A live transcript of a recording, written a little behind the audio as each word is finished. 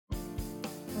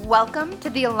Welcome to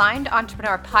the Aligned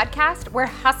Entrepreneur Podcast, where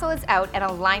hustle is out and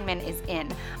alignment is in.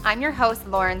 I'm your host,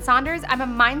 Lauren Saunders. I'm a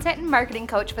mindset and marketing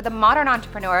coach for the modern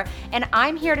entrepreneur, and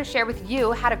I'm here to share with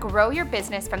you how to grow your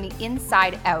business from the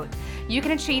inside out. You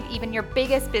can achieve even your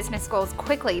biggest business goals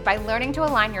quickly by learning to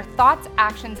align your thoughts,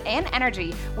 actions, and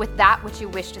energy with that which you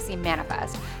wish to see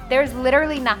manifest. There's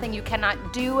literally nothing you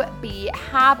cannot do, be,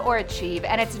 have, or achieve,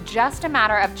 and it's just a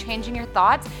matter of changing your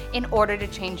thoughts in order to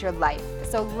change your life.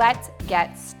 So let's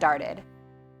get started.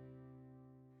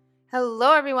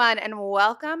 Hello, everyone, and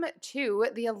welcome to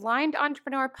the Aligned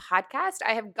Entrepreneur Podcast.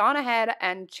 I have gone ahead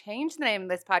and changed the name of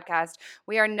this podcast.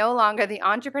 We are no longer the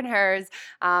entrepreneurs,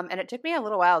 and it took me a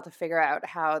little while to figure out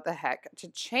how the heck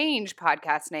to change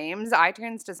podcast names.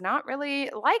 iTunes does not really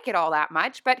like it all that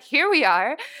much, but here we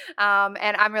are, and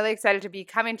I'm really excited to be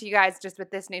coming to you guys just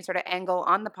with this new sort of angle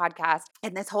on the podcast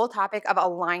and this whole topic of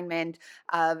alignment,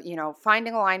 of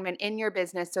finding alignment in your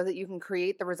business so that you can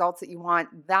create the results that you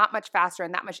want that much faster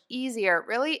and that much easier. It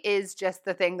really is just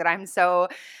the thing that I'm so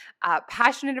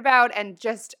passionate about. And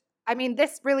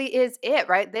this really is it,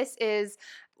 right? This is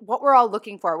what we're all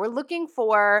looking for. We're looking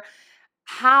for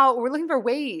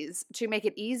ways to make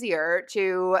it easier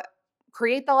to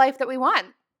create the life that we want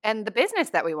and the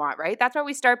business that we want, right? That's why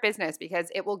we start business,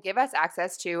 because it will give us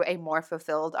access to a more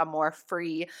fulfilled, a more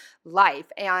free life.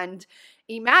 And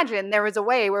imagine there was a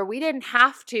way where we didn't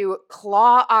have to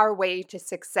claw our way to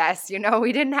success.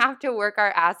 We didn't have to work our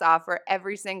ass off for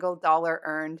every single dollar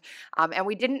earned. And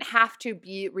we didn't have to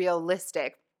be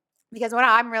realistic. Because what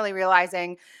I'm really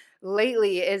realizing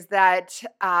lately is that,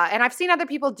 and I've seen other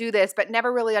people do this, but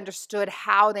never really understood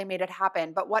how they made it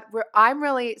happen. But I'm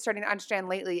really starting to understand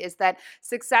lately is that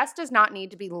success does not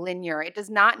need to be linear. It does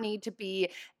not need to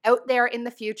be out there in the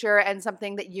future and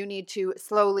something that you need to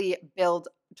slowly build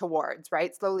towards,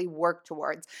 right? Slowly work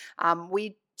towards.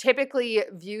 We typically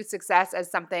view success as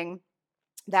something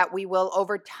that we will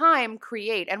over time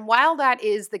create. And while that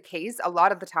is the case a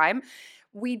lot of the time,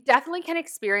 we definitely can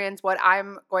experience what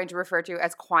I'm going to refer to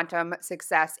as quantum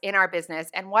success in our business.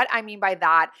 And what I mean by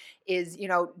that is,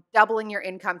 doubling your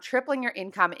income, tripling your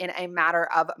income in a matter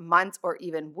of months or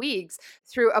even weeks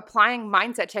through applying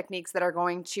mindset techniques that are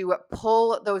going to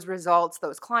pull those results,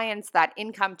 those clients, that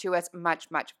income to us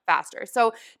much, much faster.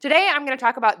 So today I'm going to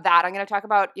talk about that. I'm going to talk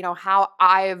about, how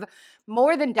I've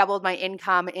more than doubled my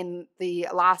income in the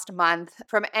last month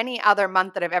from any other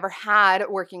month that I've ever had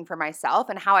working for myself,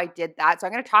 and how I did that. So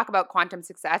I'm going to talk about quantum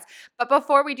success. But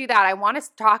before we do that, I want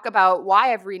to talk about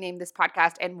why I've renamed this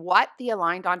podcast and what the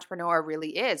Aligned Entrepreneur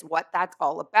really is, what that's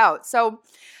all about. So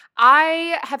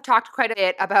I have talked quite a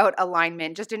bit about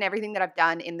alignment just in everything that I've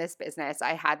done in this business.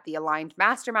 I had the Aligned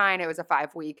Mastermind. It was a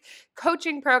 5-week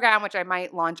coaching program, which I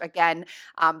might launch again,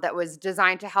 that was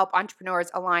designed to help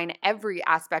entrepreneurs align every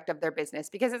aspect of their business,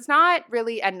 because it's not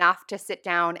really enough to sit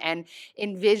down and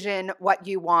envision what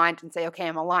you want and say, okay,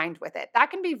 I'm aligned with it.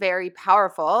 That can be very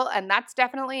powerful. And that's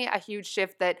definitely a huge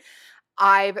shift that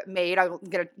I've made. I'm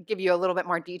going to give you a little bit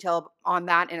more detail on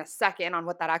that in a second, on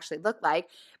what that actually looked like.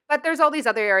 But there's all these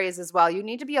other areas as well. You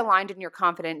need to be aligned in your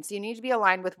confidence. You need to be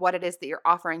aligned with what it is that you're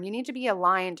offering. You need to be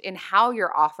aligned in how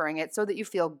you're offering it so that you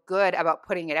feel good about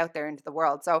putting it out there into the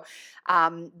world. So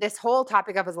this whole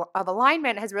topic of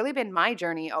alignment has really been my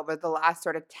journey over the last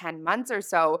sort of 10 months or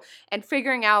so, and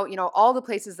figuring out, all the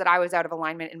places that I was out of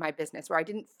alignment in my business, where I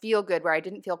didn't feel good, where I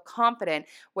didn't feel confident,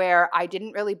 where I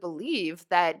didn't really believe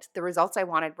that the results I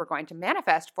wanted were going to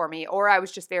manifest for me, or I was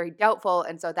just very doubtful.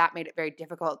 And so that made it very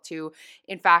difficult to,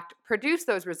 in fact, produce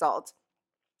those results.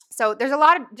 So there's a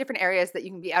lot of different areas that you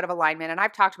can be out of alignment. And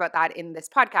I've talked about that in this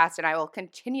podcast, and I will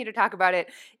continue to talk about it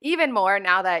even more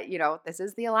now that, this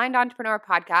is the Aligned Entrepreneur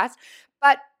Podcast.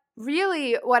 But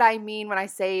really what I mean when I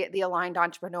say the Aligned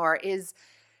Entrepreneur is,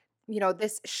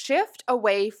 this shift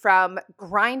away from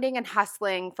grinding and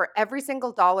hustling for every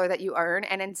single dollar that you earn.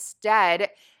 And instead,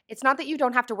 it's not that you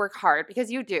don't have to work hard,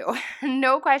 because you do.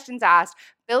 No questions asked.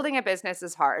 Building a business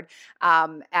is hard.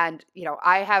 And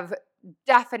I have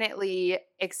definitely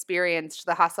experienced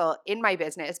the hustle in my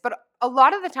business, but a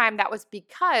lot of the time that was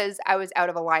because I was out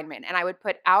of alignment, and I would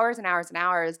put hours and hours and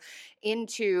hours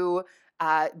into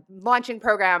launching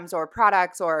programs or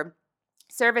products or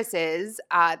services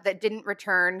that didn't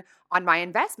return on my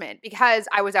investment because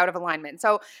I was out of alignment.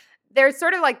 So there's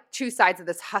sort of like two sides of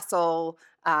this hustle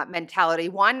mentality.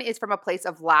 One is from a place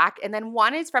of lack, and then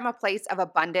one is from a place of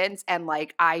abundance. And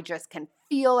like, I just can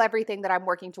feel everything that I'm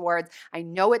working towards. I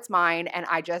know it's mine, and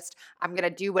I'm going to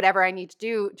do whatever I need to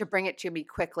do to bring it to me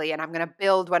quickly. And I'm going to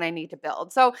build when I need to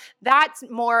build. So that's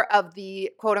more of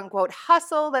the quote unquote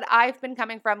hustle that I've been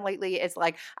coming from lately, is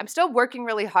like, I'm still working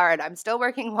really hard. I'm still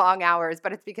working long hours,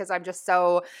 but it's because I'm just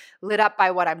so lit up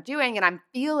by what I'm doing, and I'm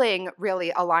feeling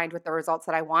really aligned with the results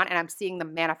that I want, and I'm seeing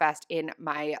them manifest in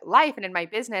my life and in my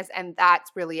business, and that's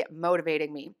really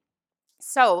motivating me.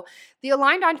 So, the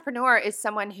aligned entrepreneur is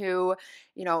someone who,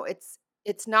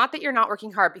 it's not that you're not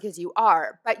working hard, because you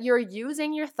are, but you're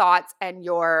using your thoughts and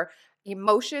your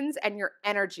emotions and your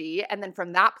energy, and then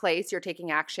from that place you're taking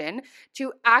action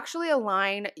to actually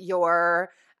align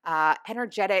your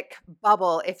energetic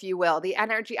bubble, if you will. The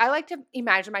energy, I like to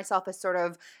imagine myself as sort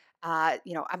of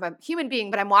I'm a human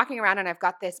being, but I'm walking around and I've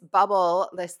got this bubble,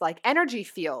 this like energy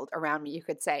field around me, you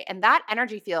could say. And that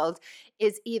energy field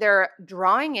is either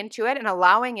drawing into it and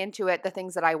allowing into it the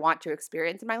things that I want to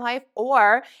experience in my life,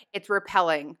 or it's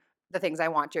repelling the things I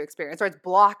want to experience, or it's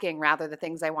blocking rather the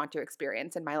things I want to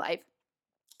experience in my life.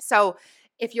 So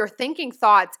if you're thinking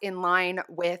thoughts in line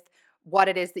with what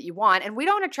it is that you want, and we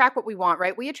don't attract what we want,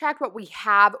 right? We attract what we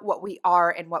have, what we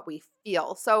are, and what we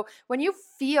feel. So when you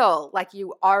feel like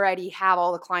you already have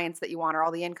all the clients that you want or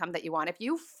all the income that you want, if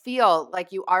you feel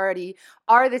like you already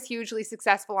are this hugely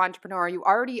successful entrepreneur, you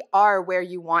already are where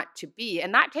you want to be.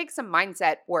 And that takes some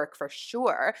mindset work for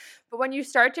sure. But when you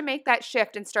start to make that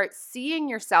shift and start seeing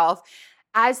yourself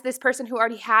as this person who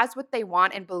already has what they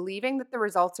want and believing that the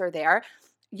results are there,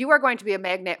 you are going to be a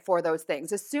magnet for those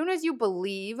things. As soon as you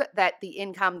believe that the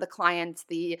income, the clients,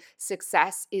 the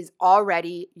success is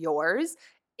already yours,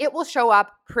 it will show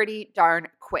up pretty darn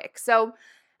quick. So,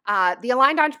 the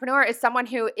aligned entrepreneur is someone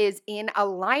who is in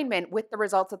alignment with the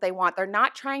results that they want. They're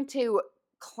not trying to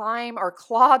climb or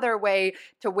claw their way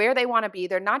to where they want to be.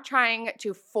 They're not trying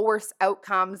to force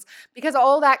outcomes, because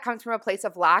all that comes from a place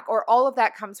of lack, or all of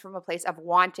that comes from a place of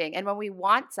wanting. And when we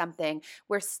want something,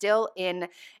 we're still in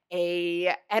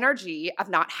a energy of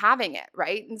not having it,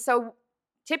 right? And so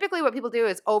typically what people do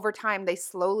is over time they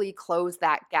slowly close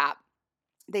that gap.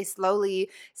 They slowly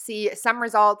see some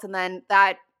results, and then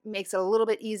that makes it a little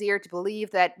bit easier to believe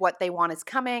that what they want is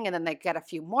coming, and then they get a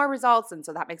few more results, and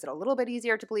so that makes it a little bit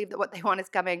easier to believe that what they want is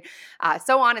coming,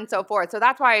 so on and so forth. So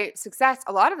that's why success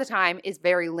a lot of the time is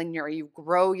very linear. You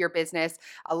grow your business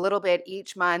a little bit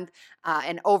each month,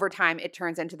 and over time it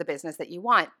turns into the business that you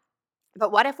want.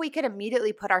 But what if we could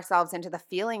immediately put ourselves into the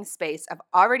feeling space of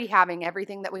already having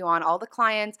everything that we want, all the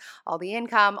clients, all the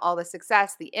income, all the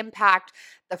success, the impact,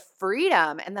 the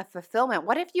freedom, and the fulfillment?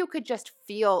 What if you could just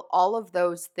feel all of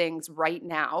those things right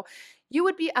now? You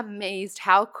would be amazed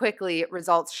how quickly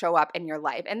results show up in your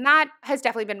life. And that has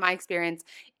definitely been my experience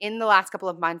in the last couple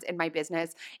of months in my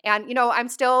business. And, I'm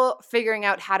still figuring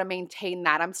out how to maintain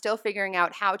that. I'm still figuring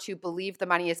out how to believe the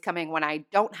money is coming when I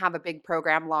don't have a big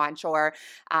program launch, or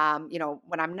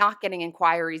when I'm not getting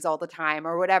inquiries all the time,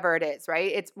 or whatever it is,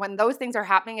 right? It's when those things are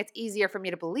happening, it's easier for me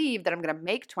to believe that I'm going to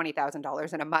make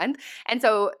 $20,000 in a month. And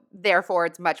so therefore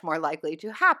it's much more likely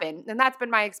to happen. And that's been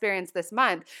my experience this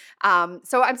month.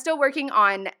 So I'm still working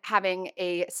on having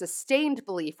a sustained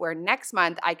belief where next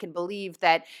month I can believe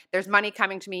that there's money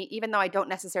coming to me, even though I don't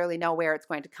necessarily know where it's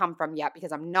going to come from yet,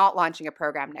 because I'm not launching a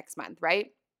program next month,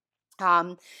 right?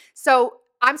 So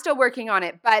I'm still working on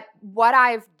it, but what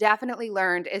I've definitely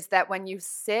learned is that when you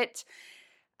sit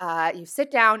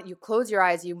down, you close your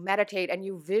eyes, you meditate, and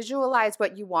you visualize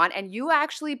what you want, and you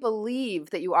actually believe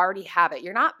that you already have it.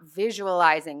 You're not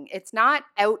visualizing. It's not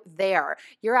out there.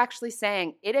 You're actually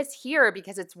saying it is here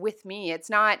because it's with me. It's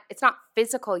not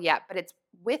physical yet, but it's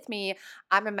with me.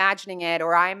 I'm imagining it,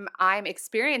 or I'm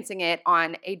experiencing it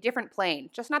on a different plane,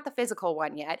 just not the physical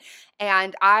one yet.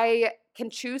 And I can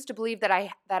choose to believe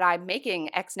that I'm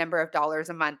making X number of dollars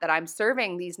a month, that I'm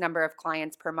serving these number of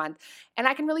clients per month, and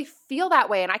I can really feel that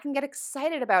way, and I can get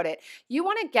excited about it. You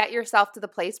want to get yourself to the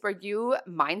place where you,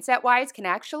 mindset wise, can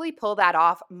actually pull that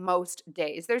off most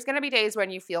days. There's going to be days when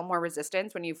you feel more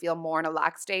resistance, when you feel more in a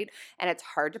lack state, and it's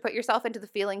hard to put yourself into the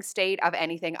feeling state of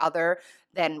anything other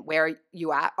than where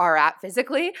you are at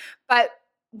physically. But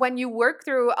when you work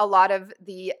through a lot of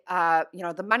the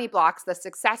money blocks, the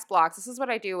success blocks, this is what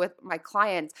I do with my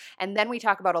clients. And then we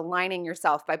talk about aligning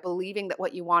yourself by believing that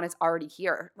what you want is already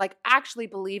here, like actually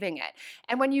believing it.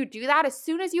 And when you do that, as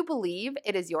soon as you believe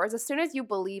it is yours, as soon as you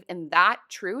believe in that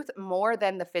truth more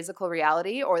than the physical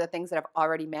reality or the things that have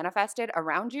already manifested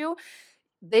around you,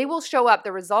 they will show up.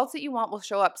 The results that you want will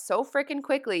show up so freaking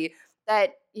quickly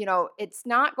that, it's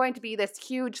not going to be this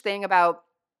huge thing about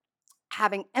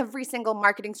having every single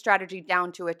marketing strategy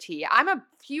down to a T. I'm a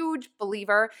huge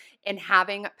believer in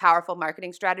having powerful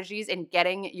marketing strategies and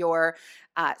getting your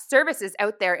services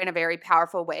out there in a very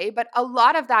powerful way. But a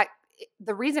lot of that,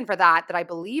 the reason for that I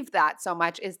believe that so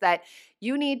much is that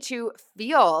you need to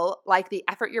feel like the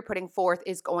effort you're putting forth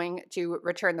is going to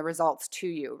return the results to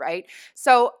you, right?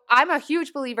 So I'm a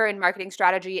huge believer in marketing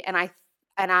strategy, and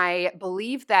I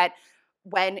believe that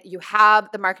when you have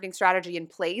the marketing strategy in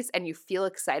place and you feel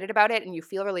excited about it and you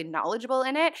feel really knowledgeable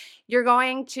in it, you're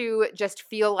going to just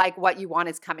feel like what you want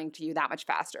is coming to you that much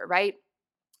faster, right?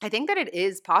 I think that it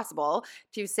is possible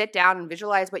to sit down and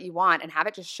visualize what you want and have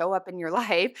it just show up in your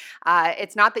life.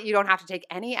 It's not that you don't have to take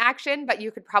any action, but you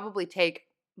could probably take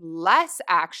less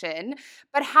action.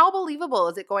 But how believable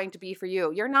is it going to be for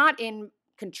you? You're not in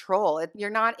control.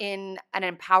 You're not in an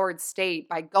empowered state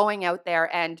by going out there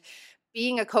and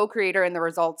being a co-creator in the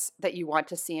results that you want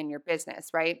to see in your business,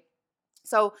 right?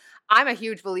 So I'm a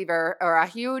huge believer, or a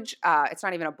huge, it's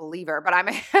not even a believer, but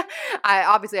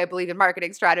I believe in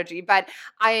marketing strategy, but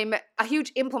I'm a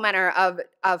huge implementer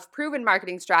of proven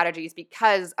marketing strategies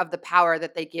because of the power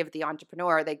that they give the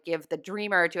entrepreneur, they give the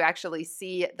dreamer to actually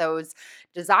see those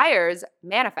desires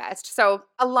manifest. So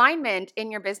alignment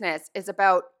in your business is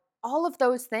about all of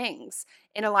those things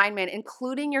in alignment,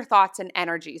 including your thoughts and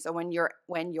energy. So when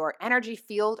your energy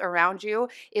field around you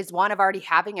is one of already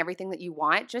having everything that you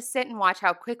want, just sit and watch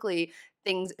how quickly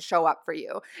things show up for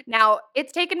you. Now,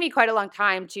 it's taken me quite a long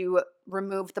time to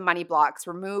remove the money blocks,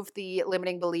 remove the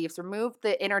limiting beliefs, remove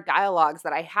the inner dialogues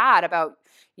that I had about,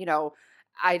 you know,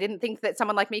 I didn't think that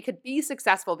someone like me could be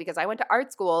successful because I went to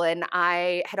art school and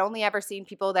I had only ever seen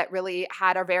people that really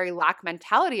had a very lack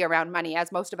mentality around money,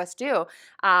 as most of us do.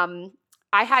 Um,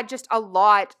 I had just a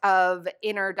lot of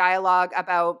inner dialogue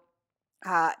about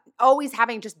always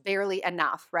having just barely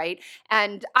enough, right?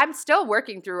 And I'm still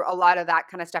working through a lot of that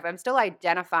kind of stuff. I'm still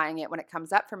identifying it when it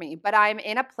comes up for me, but I'm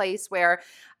in a place where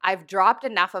I've dropped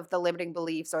enough of the limiting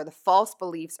beliefs or the false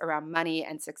beliefs around money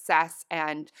and success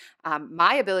and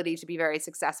my ability to be very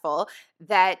successful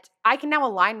that I can now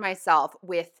align myself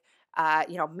with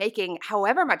making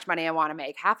however much money I want to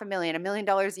make, $500,000, $1 million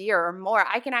a year or more.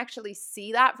 I can actually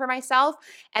see that for myself.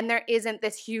 And there isn't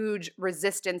this huge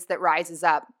resistance that rises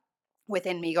up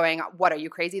within me going, what, are you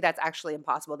crazy? That's actually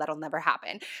impossible. That'll never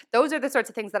happen. Those are the sorts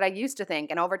of things that I used to think.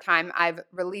 And over time, I've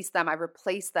released them, I've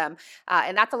replaced them.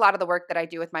 And that's a lot of the work that I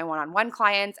do with my one-on-one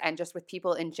clients and just with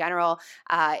people in general,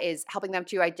 is helping them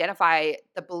to identify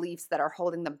the beliefs that are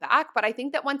holding them back. But I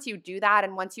think that once you do that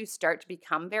and once you start to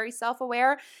become very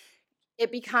self-aware, it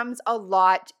becomes a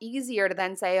lot easier to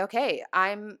then say, okay,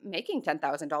 I'm making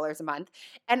 $10,000 a month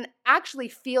and actually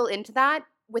feel into that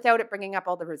without it bringing up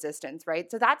all the resistance, right?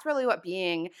 So that's really what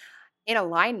being in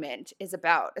alignment is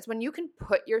about. Is when you can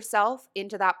put yourself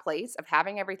into that place of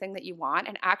having everything that you want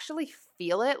and actually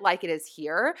feel it like it is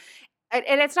here. And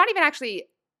it's not even actually,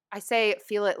 I say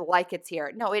feel it like it's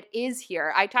here. No, it is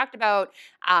here. I talked about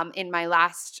in my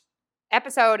last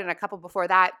episode and a couple before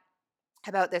that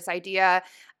about this idea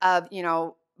of,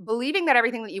 believing that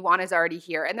everything that you want is already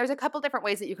here. And there's a couple different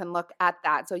ways that you can look at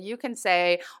that. So you can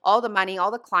say all the money, all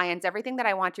the clients, everything that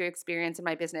I want to experience in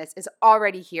my business is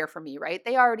already here for me, right?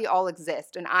 They already all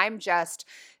exist. And I'm just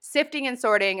sifting and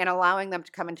sorting and allowing them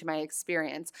to come into my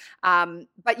experience.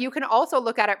 But you can also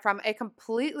look at it from a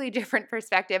completely different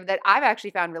perspective that I've actually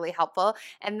found really helpful.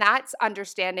 And that's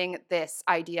understanding this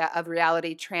idea of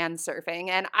reality transurfing.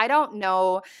 And I don't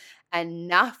know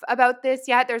enough about this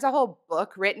yet. There's a whole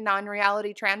book written on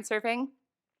reality transurfing,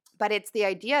 but it's the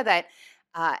idea that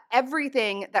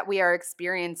everything that we are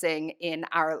experiencing in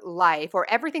our life, or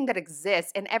everything that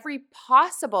exists in every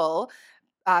possible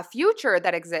future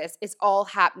that exists, is all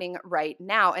happening right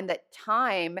now, and that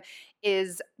time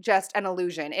is just an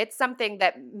illusion. It's something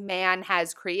that man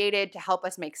has created to help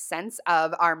us make sense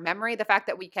of our memory. The fact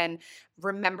that we can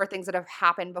remember things that have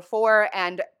happened before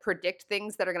and predict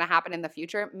things that are going to happen in the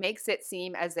future makes it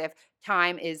seem as if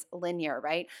time is linear,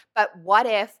 right? But what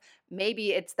if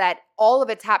maybe it's that all of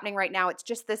it's happening right now? It's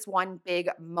just this one big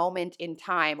moment in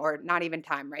time, or not even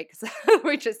time, right? Because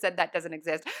we just said that doesn't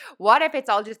exist. What if it's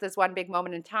all just this one big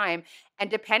moment in time?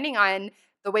 And depending on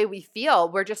the way we feel,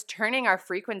 we're just turning our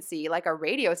frequency like a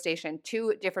radio station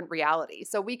to different realities.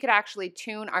 So we could actually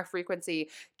tune our frequency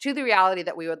to the reality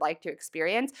that we would like to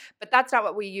experience. But that's not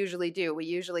what we usually do. We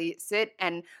usually sit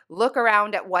and look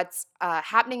around at what's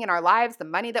happening in our lives, the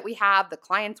money that we have, the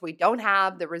clients we don't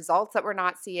have, the results that we're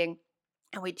not seeing.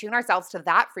 And we tune ourselves to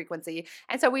that frequency.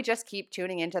 And so we just keep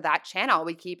tuning into that channel.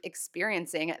 We keep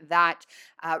experiencing that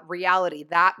reality,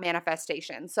 that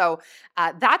manifestation. So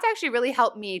that's actually really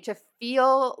helped me to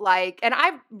feel like, and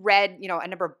I've read, a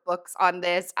number of books on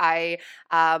this.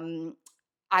 Um,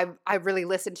 I really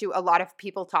listened to a lot of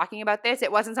people talking about this.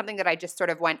 It wasn't something that I just sort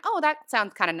of went, "Oh, that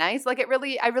sounds kind of nice." Like I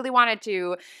really wanted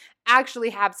to actually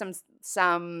have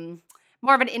some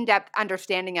more of an in-depth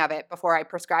understanding of it before I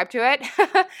prescribe to it.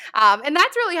 And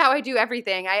that's really how I do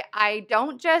everything. I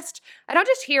don't just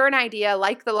hear an idea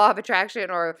like the law of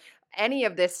attraction or any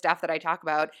of this stuff that I talk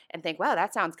about and think, wow,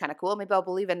 that sounds kind of cool. Maybe I'll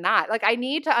believe in that. Like, I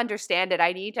need to understand it.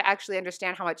 I need to actually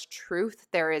understand how much truth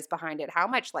there is behind it, how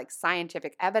much like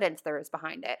scientific evidence there is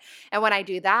behind it. And when I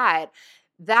do that,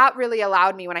 that really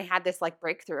allowed me when I had this like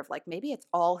breakthrough of like, maybe it's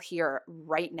all here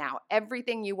right now.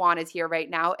 Everything you want is here right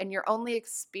now. And you're only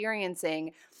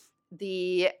experiencing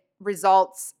the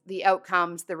results, the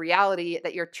outcomes, the reality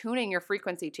that you're tuning your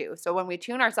frequency to. So when we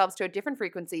tune ourselves to a different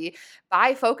frequency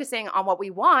by focusing on what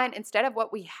we want instead of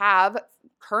what we have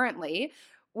currently,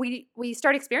 we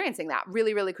start experiencing that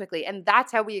really, really quickly. And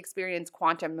that's how we experience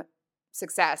quantum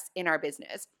success in our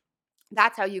business.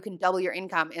 That's how you can double your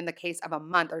income in the case of a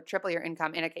month, or triple your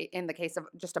income in the case of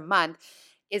just a month,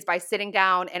 is by sitting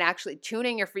down and actually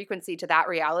tuning your frequency to that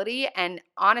reality. And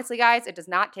honestly, guys, it does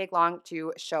not take long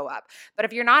to show up. But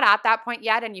if you're not at that point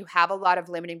yet and you have a lot of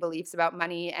limiting beliefs about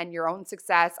money and your own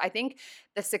success, I think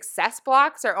the success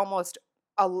blocks are almost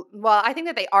I think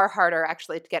that they are harder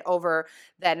actually to get over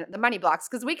than the money blocks,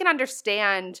 because we can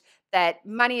understand that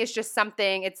money is just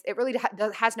something. It really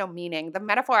has no meaning. The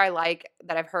metaphor I like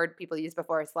that I've heard people use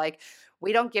before is like,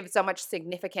 we don't give so much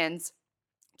significance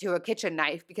to a kitchen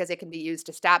knife because it can be used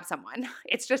to stab someone.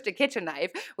 It's just a kitchen knife.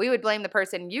 We would blame the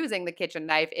person using the kitchen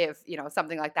knife if,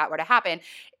 something like that were to happen.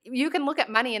 You can look at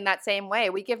money in that same way.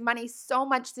 We give money so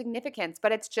much significance,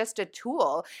 but it's just a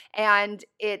tool, and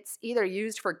it's either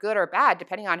used for good or bad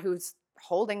depending on who's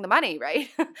holding the money, right?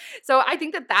 So I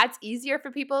think that that's easier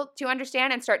for people to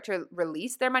understand and start to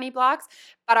release their money blocks.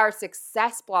 But our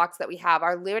success blocks that we have,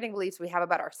 our limiting beliefs we have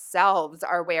about ourselves,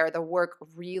 are where the work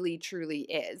really truly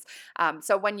is.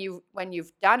 So when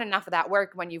you've done enough of that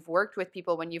work, when you've worked with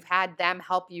people, when you've had them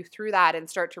help you through that and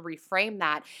start to reframe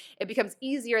that, it becomes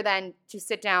easier then to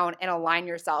sit down and align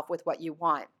yourself with what you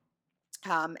want.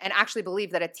 And actually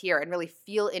believe that it's here and really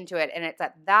feel into it. And it's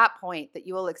at that point that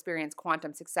you will experience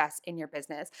quantum success in your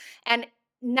business. And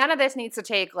none of this needs to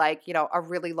take like, a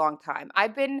really long time.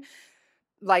 I've been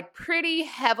like pretty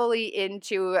heavily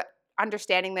into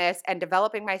understanding this and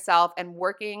developing myself and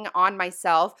working on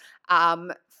myself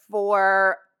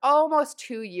for almost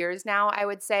 2 years now, I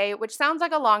would say, which sounds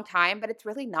like a long time, but it's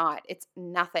really not. It's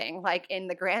nothing. Like, in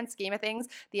the grand scheme of things,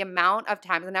 the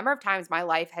number of times my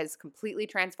life has completely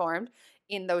transformed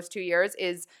in those 2 years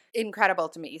is incredible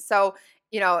to me. So,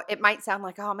 it might sound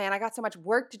like, oh man, I got so much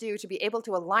work to do to be able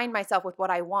to align myself with what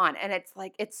I want. And it's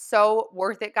like, it's so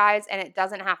worth it, guys. And it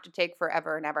doesn't have to take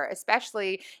forever and ever,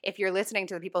 especially if you're listening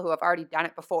to the people who have already done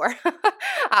it before.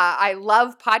 I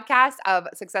love podcasts of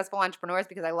successful entrepreneurs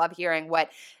because I love hearing what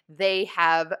they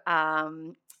have,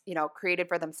 created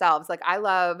for themselves. Like, I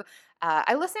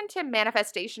listen to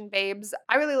Manifestation Babes.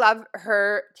 I really love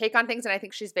her take on things, and I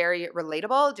think she's very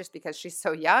relatable just because she's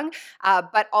so young.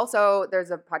 But also,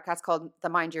 there's a podcast called the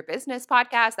Mind Your Business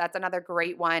podcast. That's another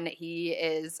great one. He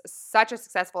is such a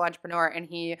successful entrepreneur, and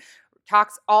he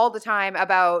talks all the time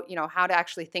about, how to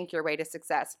actually think your way to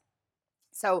success.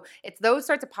 So it's those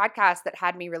sorts of podcasts that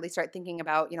had me really start thinking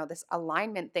about, this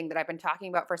alignment thing that I've been talking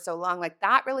about for so long. Like,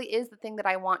 that really is the thing that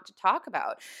I want to talk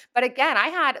about. But again,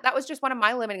 that was just one of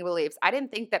my limiting beliefs. I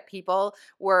didn't think that people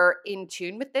were in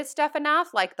tune with this stuff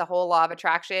enough, like the whole law of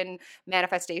attraction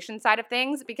manifestation side of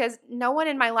things, because no one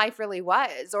in my life really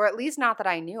was, or at least not that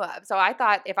I knew of. So I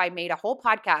thought if I made a whole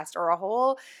podcast or a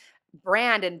whole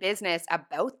brand and business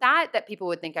about that people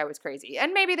would think I was crazy.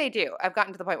 And maybe they do. I've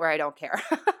gotten to the point where I don't care.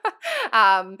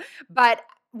 But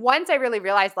once I really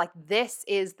realized, like, this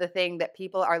is the thing that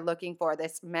people are looking for,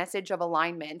 this message of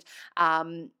alignment,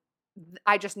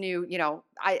 I just knew,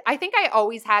 I think I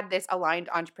always had this aligned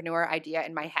entrepreneur idea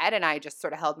in my head, and I just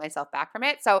sort of held myself back from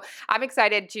it. So I'm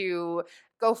excited to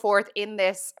go forth in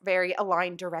this very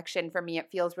aligned direction. For me, it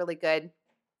feels really good.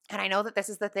 And I know that this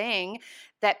is the thing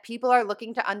that people are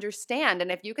looking to understand.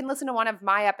 And if you can listen to one of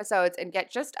my episodes and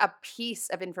get just a piece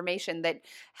of information that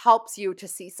helps you to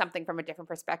see something from a different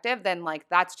perspective, then like,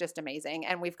 that's just amazing.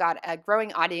 And we've got a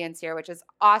growing audience here, which is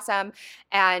awesome.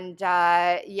 And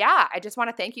I just want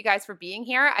to thank you guys for being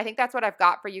here. I think that's what I've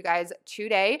got for you guys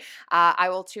today. I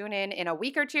will tune in a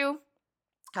week or two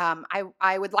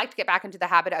I would like to get back into the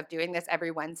habit of doing this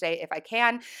every Wednesday if I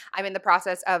can. I'm in the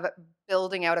process of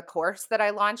building out a course that I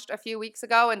launched a few weeks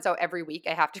ago. And so every week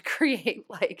I have to create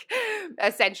like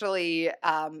essentially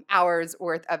hours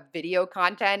worth of video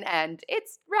content. And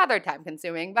it's rather time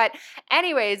consuming. But,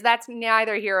 anyways, that's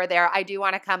neither here or there. I do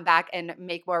want to come back and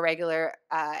make more regular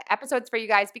episodes for you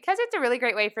guys because it's a really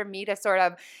great way for me to sort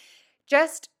of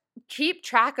just keep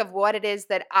track of what it is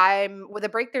that with the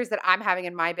breakthroughs that I'm having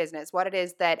in my business, what it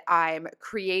is that I'm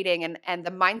creating and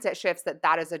the mindset shifts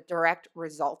that is a direct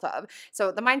result of.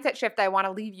 So the mindset shift I want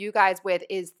to leave you guys with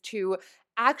is to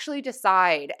actually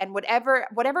decide, and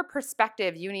whatever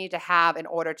perspective you need to have in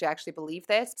order to actually believe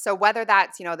this. So whether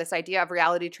that's, this idea of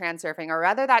reality transurfing, or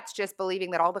whether that's just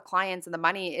believing that all the clients and the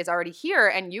money is already here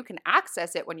and you can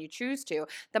access it when you choose to,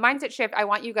 the mindset shift I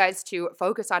want you guys to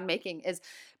focus on making is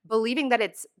believing that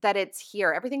it's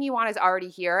here. Everything you want is already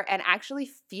here, and actually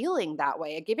feeling that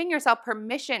way, giving yourself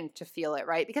permission to feel it,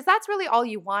 right? Because that's really all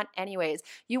you want anyways.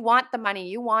 You want the money,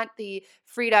 you want the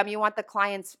freedom, you want the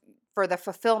clients for the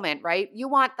fulfillment, right? You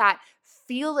want that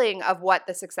feeling of what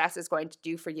the success is going to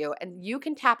do for you. And you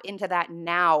can tap into that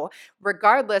now,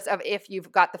 regardless of if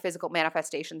you've got the physical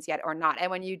manifestations yet or not.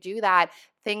 And when you do that,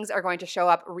 things are going to show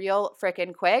up real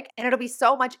freaking quick. And it'll be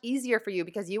so much easier for you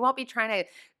because you won't be trying to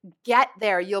get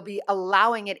there. You'll be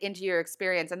allowing it into your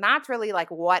experience. And that's really like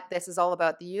what this is all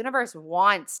about. The universe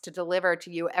wants to deliver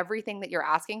to you everything that you're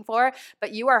asking for,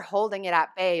 but you are holding it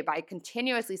at bay by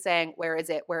continuously saying, where is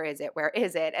it? Where is it? Where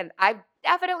is it? And I've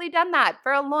definitely done that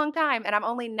for a long time. And I'm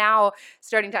only now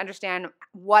starting to understand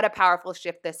what a powerful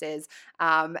shift this is,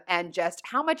 and just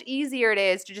how much easier it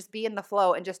is to just be in the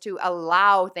flow and just to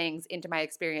allow things into my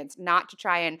experience, not to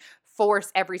try and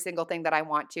force every single thing that I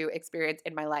want to experience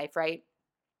in my life, right?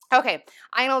 Okay,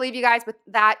 I'm going to leave you guys with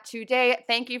that today.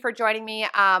 Thank you for joining me.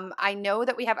 I know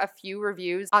that we have a few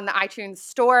reviews on the iTunes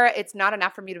store. It's not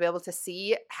enough for me to be able to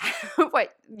see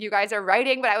what you guys are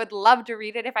writing, but I would love to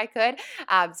read it if I could.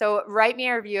 So write me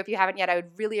a review if you haven't yet. I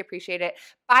would really appreciate it.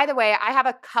 By the way, I have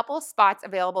a couple spots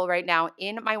available right now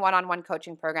in my one-on-one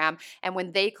coaching program. And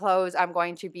when they close, I'm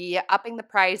going to be upping the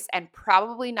price and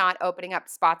probably not opening up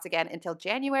spots again until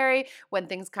January when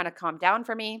things kind of calm down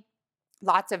for me.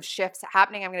 Lots of shifts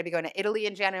happening. I'm going to be going to Italy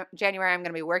in January. I'm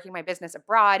going to be working my business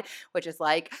abroad, which is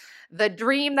like the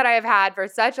dream that I have had for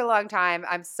such a long time.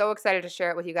 I'm so excited to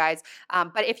share it with you guys.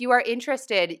 But if you are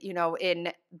interested,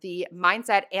 in the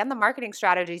mindset and the marketing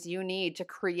strategies you need to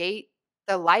create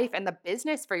the life and the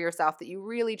business for yourself that you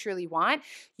really truly want,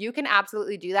 you can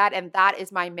absolutely do that. And that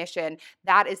is my mission.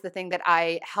 That is the thing that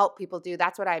I help people do.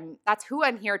 That's who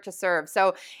I'm here to serve.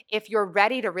 So if you're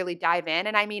ready to really dive in,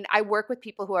 and I work with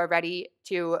people who are ready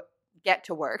to get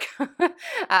to work, who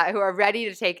are ready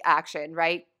to take action,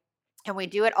 right? And we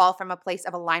do it all from a place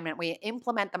of alignment. We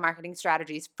implement the marketing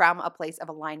strategies from a place of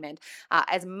alignment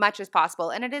as much as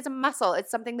possible. And it is a muscle. It's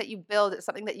something that you build. It's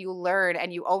something that you learn,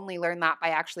 and you only learn that by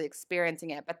actually experiencing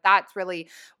it. But that's really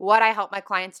what I help my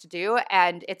clients to do.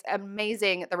 And it's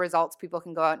amazing the results people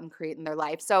can go out and create in their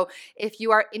life. So if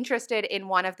you are interested in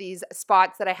one of these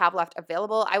spots that I have left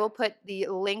available, I will put the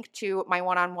link to my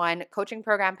one-on-one coaching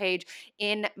program page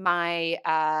in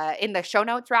the show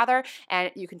notes rather.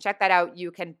 And you can check that out. You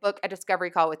can book a discovery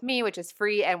call with me, which is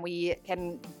free, and we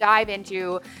can dive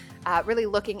into really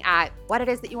looking at what it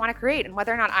is that you want to create and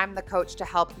whether or not I'm the coach to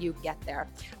help you get there.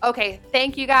 Okay,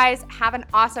 thank you guys. Have an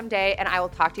awesome day, and I will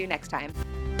talk to you next time.